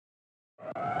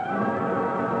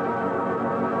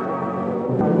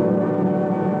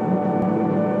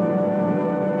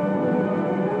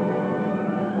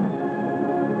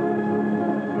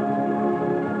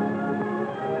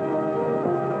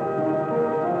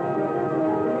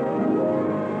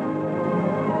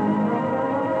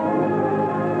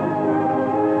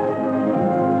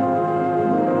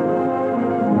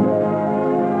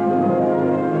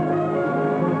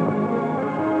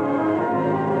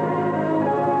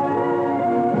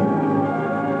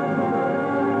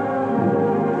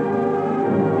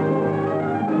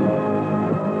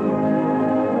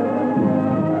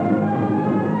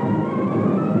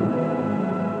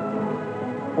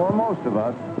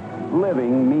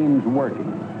living means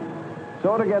working.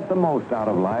 So to get the most out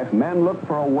of life, men looked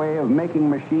for a way of making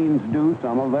machines do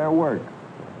some of their work.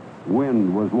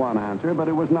 Wind was one answer, but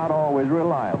it was not always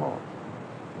reliable.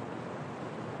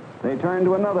 They turned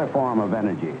to another form of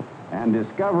energy, and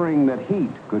discovering that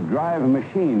heat could drive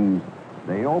machines,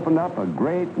 they opened up a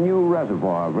great new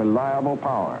reservoir of reliable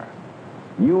power.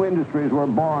 New industries were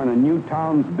born and new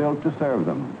towns built to serve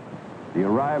them. The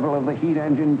arrival of the heat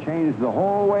engine changed the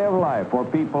whole way of life for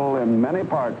people in many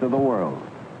parts of the world.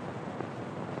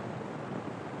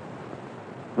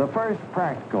 The first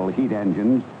practical heat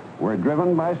engines were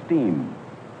driven by steam.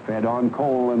 Fed on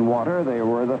coal and water, they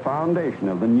were the foundation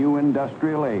of the new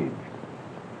industrial age.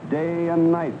 Day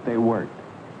and night they worked,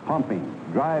 pumping,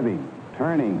 driving,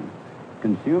 turning,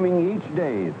 consuming each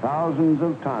day thousands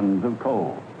of tons of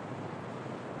coal.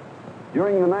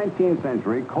 During the 19th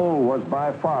century, coal was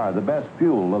by far the best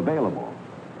fuel available.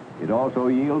 It also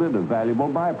yielded a valuable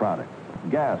byproduct,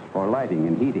 gas for lighting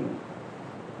and heating.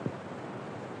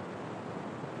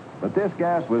 But this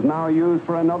gas was now used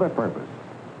for another purpose,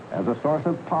 as a source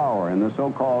of power in the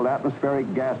so-called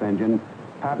atmospheric gas engine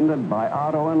patented by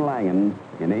Otto and Langen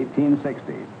in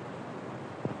 1860.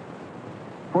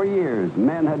 For years,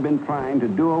 men had been trying to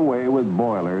do away with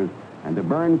boilers and to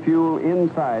burn fuel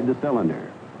inside the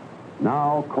cylinder.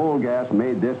 Now, coal gas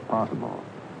made this possible.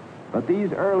 But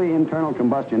these early internal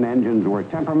combustion engines were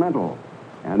temperamental,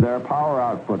 and their power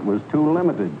output was too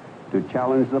limited to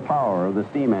challenge the power of the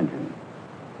steam engine.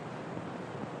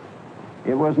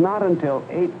 It was not until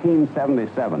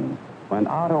 1877, when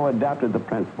Otto adapted the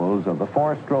principles of the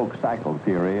four-stroke cycle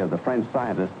theory of the French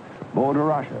scientist Beau de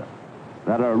Rocha,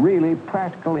 that a really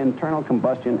practical internal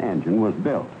combustion engine was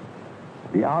built.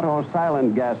 The Otto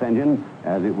silent gas engine,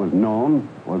 as it was known,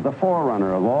 was the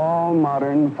forerunner of all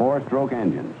modern four-stroke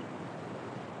engines.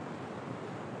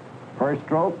 First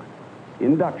stroke,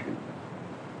 induction.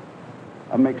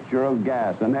 A mixture of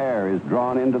gas and air is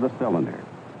drawn into the cylinder.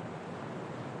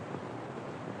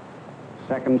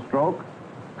 Second stroke,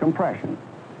 compression.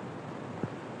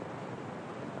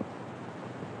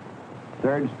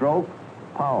 Third stroke,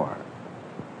 power.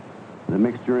 The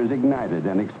mixture is ignited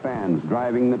and expands,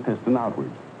 driving the piston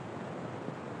outwards.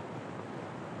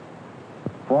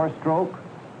 Fourth stroke,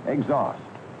 exhaust.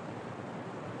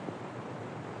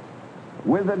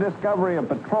 With the discovery of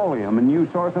petroleum, a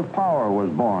new source of power was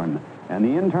born, and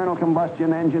the internal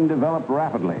combustion engine developed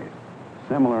rapidly.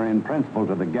 Similar in principle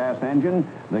to the gas engine,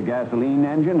 the gasoline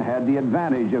engine had the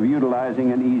advantage of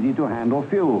utilizing an easy-to-handle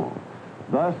fuel.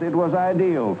 Thus, it was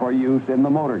ideal for use in the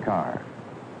motor car.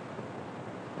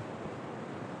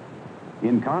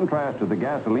 In contrast to the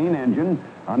gasoline engine,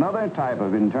 another type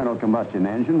of internal combustion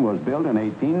engine was built in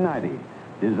 1890.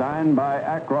 Designed by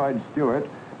Ackroyd Stewart,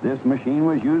 this machine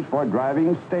was used for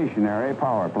driving stationary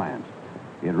power plants.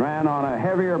 It ran on a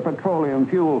heavier petroleum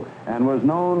fuel and was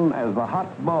known as the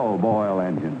hot bulb oil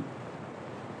engine.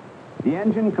 The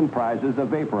engine comprises a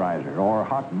vaporizer, or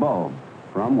hot bulb,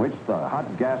 from which the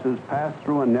hot gases pass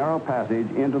through a narrow passage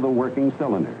into the working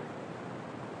cylinder.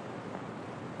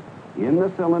 In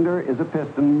the cylinder is a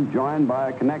piston joined by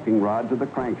a connecting rod to the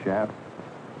crankshaft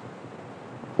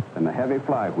and a heavy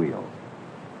flywheel.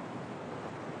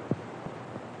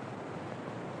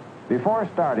 Before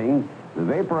starting, the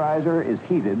vaporizer is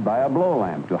heated by a blow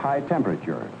lamp to high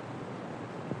temperature.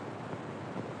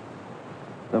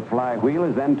 The flywheel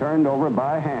is then turned over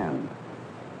by hand.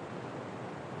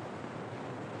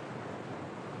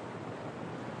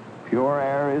 Pure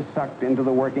air is sucked into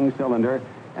the working cylinder,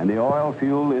 and the oil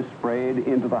fuel is sprayed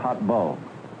into the hot bulb.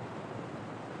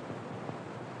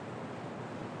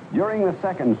 During the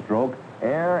second stroke,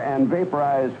 air and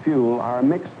vaporized fuel are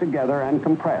mixed together and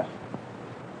compressed.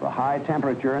 The high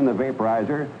temperature in the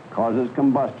vaporizer causes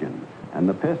combustion, and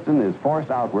the piston is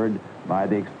forced outward by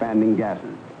the expanding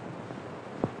gases.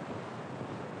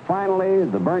 Finally,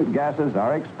 the burnt gases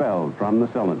are expelled from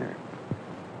the cylinder.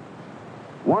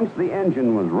 Once the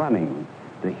engine was running,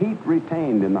 the heat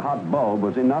retained in the hot bulb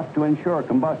was enough to ensure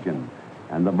combustion,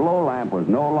 and the blow lamp was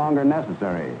no longer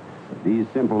necessary. These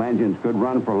simple engines could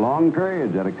run for long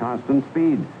periods at a constant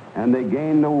speed, and they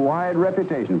gained a wide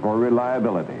reputation for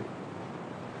reliability.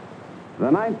 The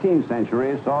 19th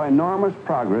century saw enormous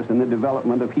progress in the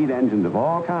development of heat engines of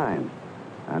all kinds,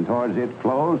 and towards its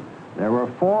close, there were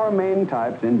four main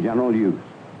types in general use: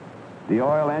 the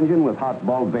oil engine with hot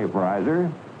bulb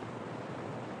vaporizer,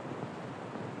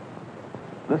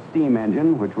 the steam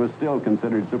engine, which was still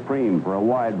considered supreme for a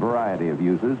wide variety of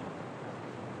uses,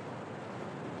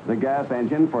 the gas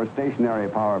engine for stationary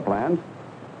power plants,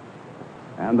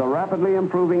 and the rapidly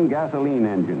improving gasoline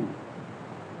engine.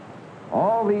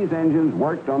 All these engines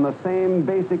worked on the same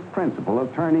basic principle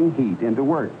of turning heat into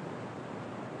work.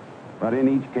 But in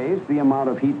each case, the amount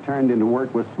of heat turned into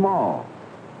work was small.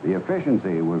 The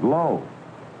efficiency was low.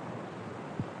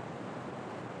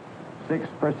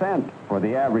 6% for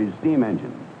the average steam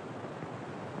engine.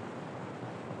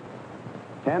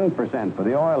 10% for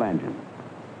the oil engine.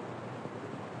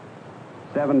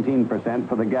 17%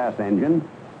 for the gas engine.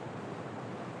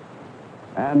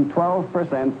 And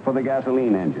 12% for the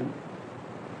gasoline engine.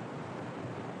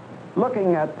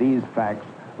 Looking at these facts,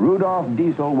 Rudolf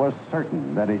Diesel was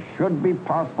certain that it should be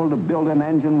possible to build an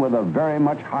engine with a very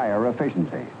much higher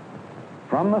efficiency.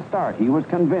 From the start, he was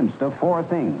convinced of four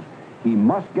things. He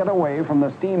must get away from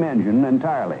the steam engine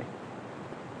entirely.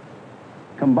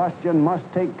 Combustion must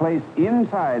take place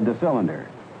inside the cylinder.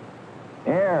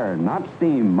 Air, not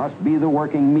steam, must be the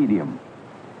working medium.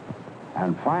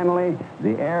 And finally,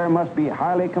 the air must be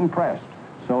highly compressed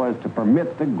so as to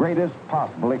permit the greatest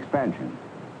possible expansion.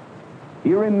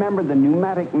 He remembered the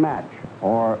pneumatic match,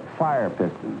 or fire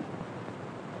piston.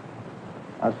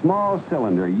 A small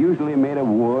cylinder, usually made of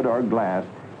wood or glass,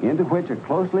 into which a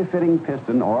closely fitting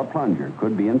piston or plunger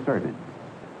could be inserted.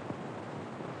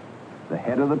 The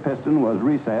head of the piston was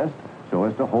recessed so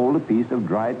as to hold a piece of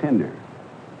dry tinder.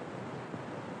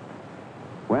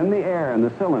 When the air in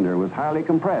the cylinder was highly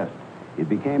compressed, it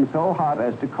became so hot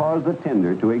as to cause the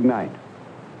tinder to ignite.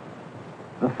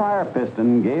 The fire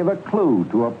piston gave a clue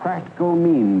to a practical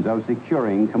means of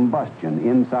securing combustion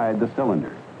inside the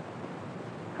cylinder.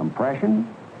 Compression,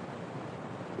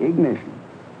 ignition.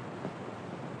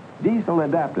 Diesel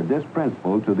adapted this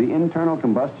principle to the internal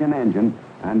combustion engine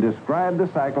and described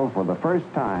the cycle for the first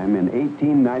time in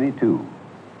 1892.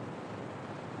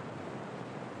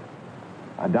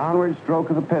 A downward stroke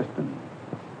of the piston.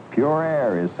 Pure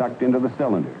air is sucked into the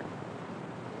cylinder.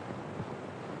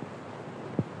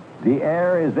 The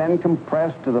air is then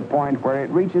compressed to the point where it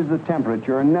reaches the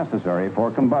temperature necessary for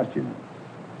combustion.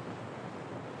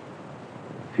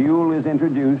 Fuel is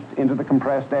introduced into the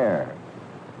compressed air.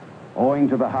 Owing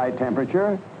to the high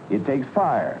temperature, it takes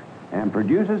fire and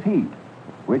produces heat,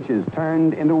 which is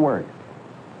turned into work.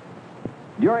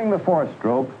 During the fourth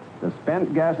stroke, the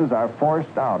spent gases are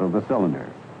forced out of the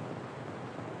cylinder.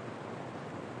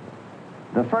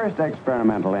 The first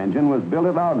experimental engine was built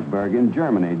at Augsburg in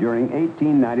Germany during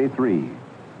 1893.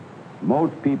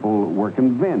 Most people were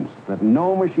convinced that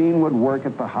no machine would work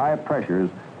at the high pressures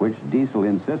which Diesel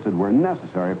insisted were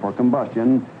necessary for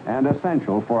combustion and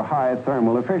essential for high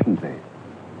thermal efficiency.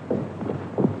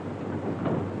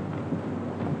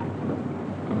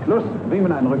 Schluss,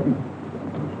 Riemen einrücken.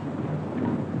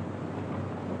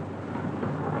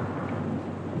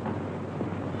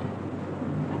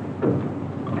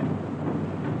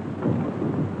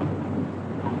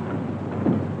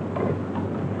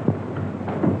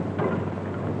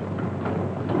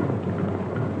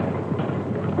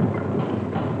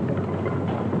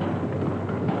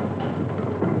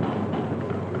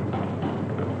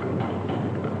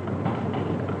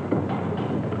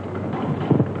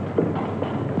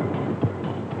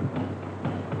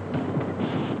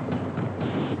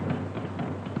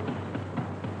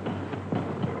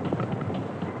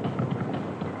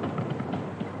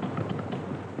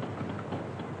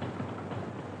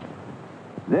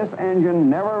 This engine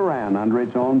never ran under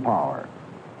its own power.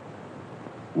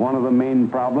 One of the main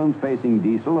problems facing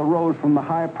Diesel arose from the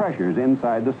high pressures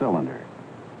inside the cylinder.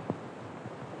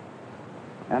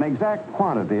 An exact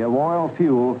quantity of oil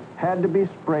fuel had to be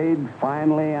sprayed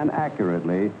finely and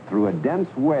accurately through a dense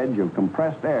wedge of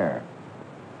compressed air.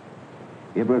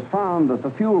 It was found that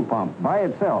the fuel pump by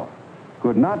itself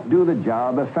could not do the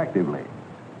job effectively.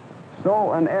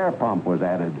 So an air pump was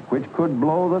added, which could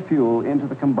blow the fuel into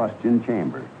the combustion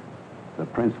chamber. The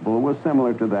principle was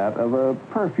similar to that of a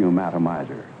perfume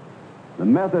atomizer. The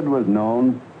method was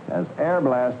known as air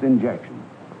blast injection.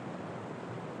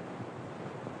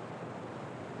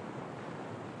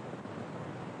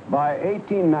 By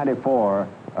 1894,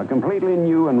 a completely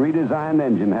new and redesigned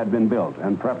engine had been built,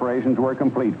 and preparations were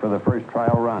complete for the first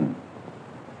trial run.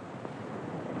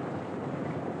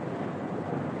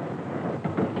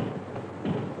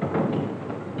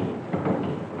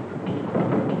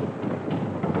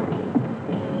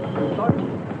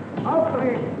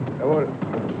 Jawohl.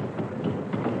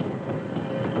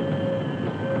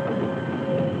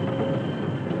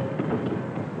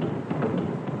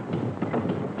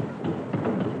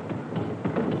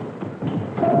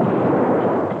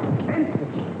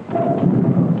 Endlich!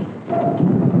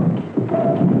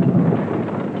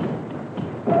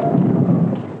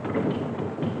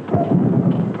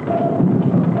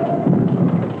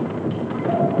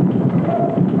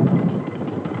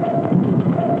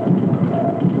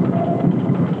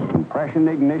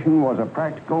 efficient ignition was a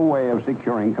practical way of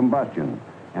securing combustion,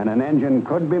 and an engine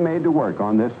could be made to work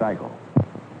on this cycle.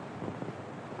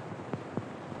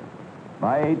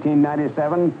 By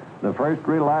 1897, the first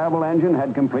reliable engine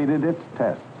had completed its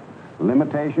tests.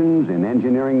 Limitations in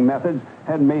engineering methods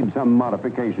had made some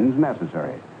modifications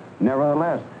necessary.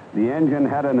 Nevertheless, the engine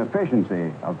had an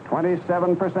efficiency of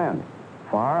 27%,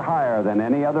 far higher than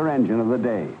any other engine of the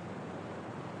day.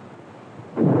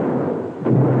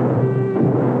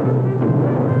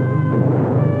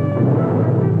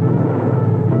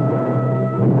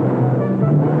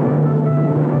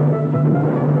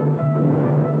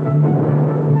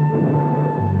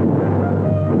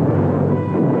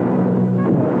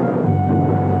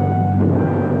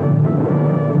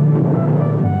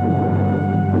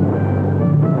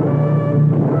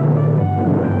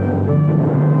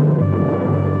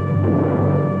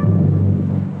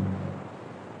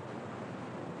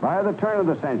 By the turn of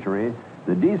the century,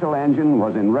 the diesel engine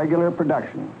was in regular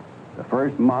production. The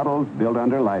first models built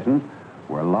under license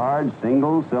were large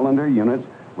single-cylinder units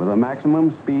with a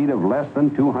maximum speed of less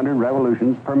than 200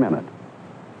 revolutions per minute.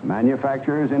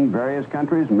 Manufacturers in various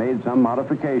countries made some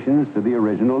modifications to the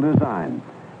original design,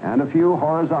 and a few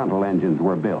horizontal engines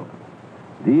were built.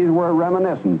 These were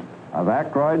reminiscent of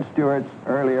Ackroyd Stewart's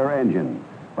earlier engine,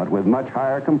 but with much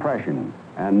higher compression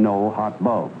and no hot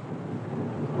bulb.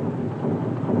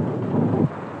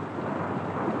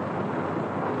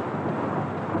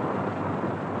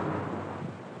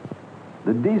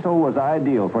 The diesel was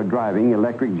ideal for driving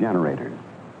electric generators.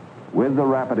 With the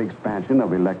rapid expansion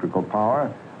of electrical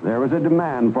power, there was a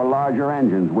demand for larger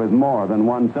engines with more than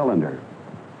one cylinder.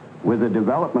 With the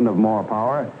development of more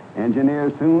power,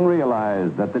 engineers soon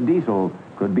realized that the diesel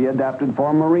could be adapted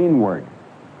for marine work.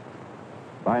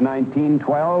 By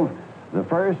 1912, the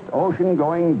first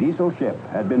ocean-going diesel ship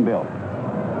had been built.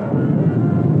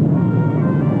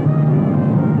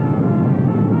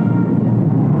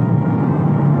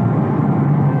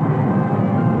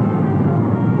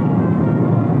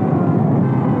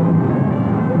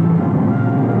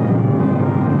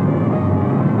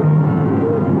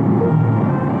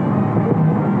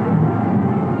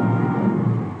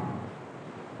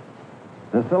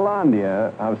 The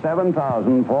Selandia of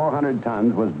 7,400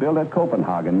 tons was built at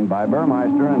Copenhagen by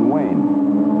Burmeister and Wayne.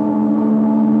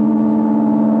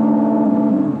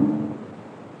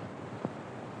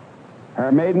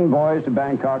 Her maiden voyage to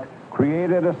Bangkok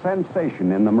created a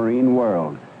sensation in the marine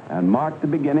world and marked the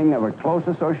beginning of a close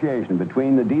association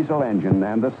between the diesel engine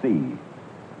and the sea.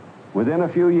 Within a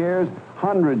few years,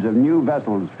 hundreds of new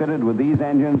vessels fitted with these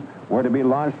engines were to be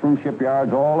launched from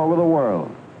shipyards all over the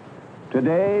world.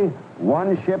 Today,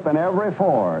 one ship in every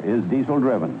 4 is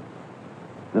diesel-driven.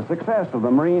 The success of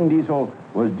the marine diesel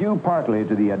was due partly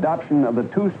to the adoption of the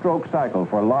two-stroke cycle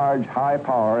for large,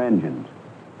 high-power engines.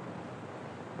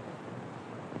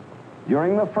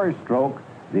 During the first stroke,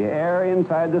 the air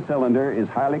inside the cylinder is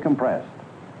highly compressed.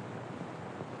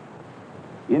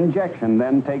 Injection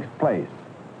then takes place.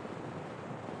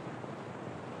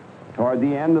 Toward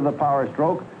the end of the power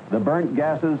stroke, the burnt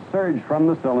gases surge from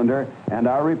the cylinder and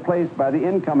are replaced by the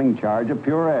incoming charge of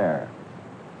pure air.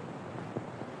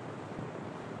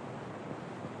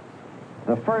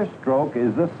 The first stroke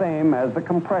is the same as the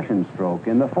compression stroke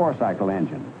in the 4-cycle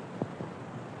engine.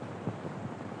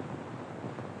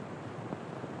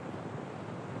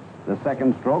 The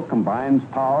second stroke combines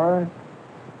power,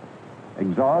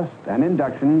 exhaust, and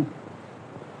induction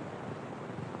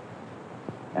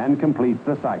and completes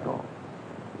the cycle.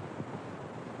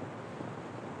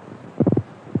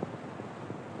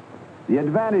 The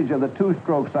advantage of the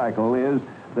two-stroke cycle is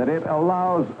that it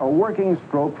allows a working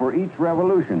stroke for each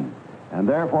revolution and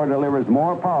therefore delivers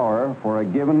more power for a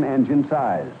given engine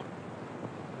size.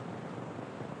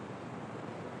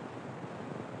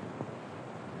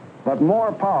 But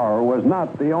more power was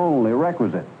not the only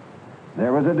requisite.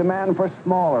 There was a demand for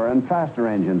smaller and faster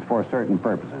engines for certain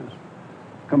purposes.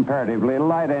 Comparatively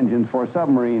light engines for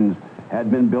submarines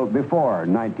had been built before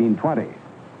 1920.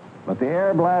 But the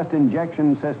air blast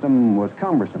injection system was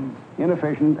cumbersome,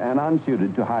 inefficient, and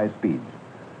unsuited to high speeds.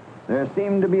 There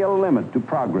seemed to be a limit to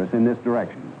progress in this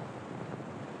direction.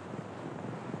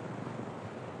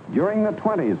 During the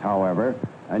 20s, however,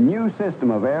 a new system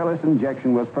of airless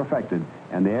injection was perfected,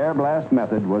 and the air blast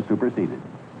method was superseded.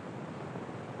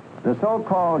 The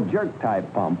so-called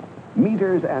jerk-type pump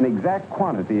meters an exact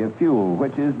quantity of fuel,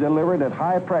 which is delivered at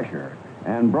high pressure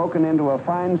and broken into a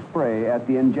fine spray at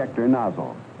the injector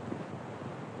nozzle.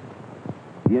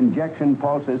 The injection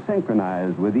pulse is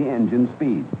synchronized with the engine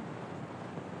speed.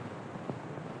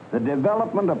 The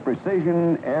development of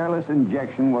precision airless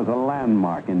injection was a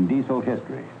landmark in diesel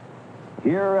history.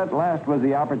 Here at last was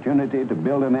the opportunity to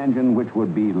build an engine which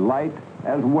would be light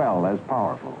as well as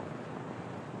powerful.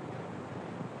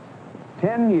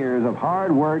 10 years of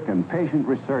hard work and patient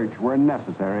research were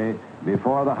necessary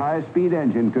before the high-speed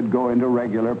engine could go into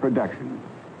regular production.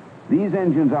 These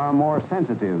engines are more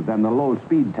sensitive than the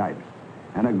low-speed types,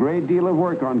 and a great deal of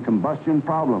work on combustion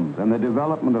problems and the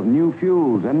development of new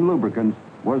fuels and lubricants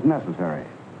was necessary.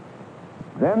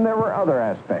 Then there were other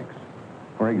aspects.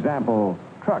 For example,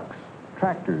 trucks,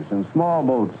 tractors, and small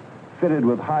boats fitted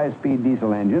with high-speed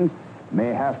diesel engines may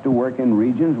have to work in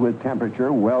regions with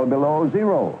temperature well below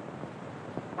zero.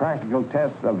 Practical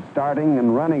tests of starting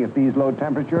and running at these low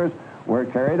temperatures were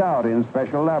carried out in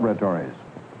special laboratories.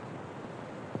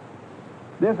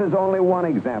 This is only one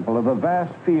example of a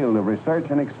vast field of research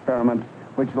and experiment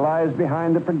which lies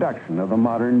behind the production of the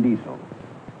modern diesel.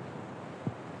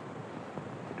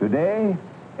 Today,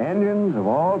 engines of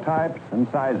all types and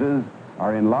sizes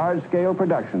are in large-scale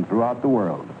production throughout the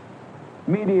world.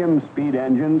 Medium-speed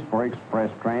engines for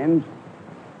express trains,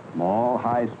 small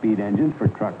high-speed engines for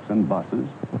trucks and buses,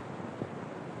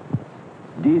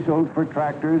 diesels for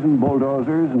tractors and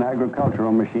bulldozers and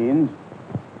agricultural machines,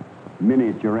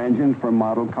 miniature engines for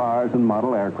model cars and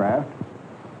model aircraft,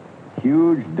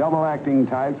 huge double-acting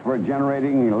types for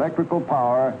generating electrical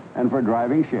power and for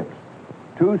driving ships,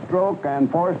 two-stroke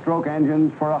and four-stroke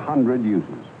engines for 100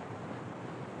 uses.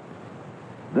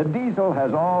 The diesel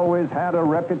has always had a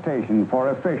reputation for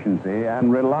efficiency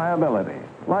and reliability.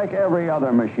 Like every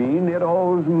other machine, it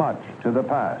owes much to the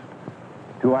past.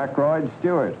 To Ackroyd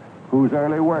Stewart, whose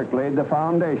early work laid the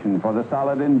foundation for the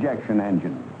solid injection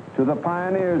engine. To the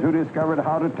pioneers who discovered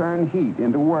how to turn heat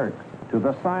into work. To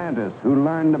the scientists who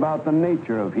learned about the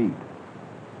nature of heat.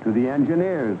 To the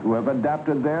engineers who have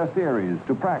adapted their theories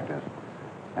to practice.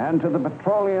 And to the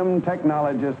petroleum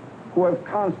technologists who have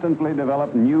constantly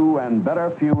developed new and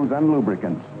better fuels and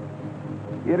lubricants.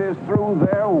 It is through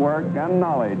their work and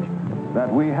knowledge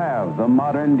that we have the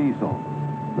modern diesel,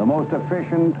 the most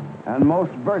efficient and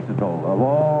most versatile of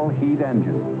all heat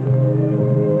engines.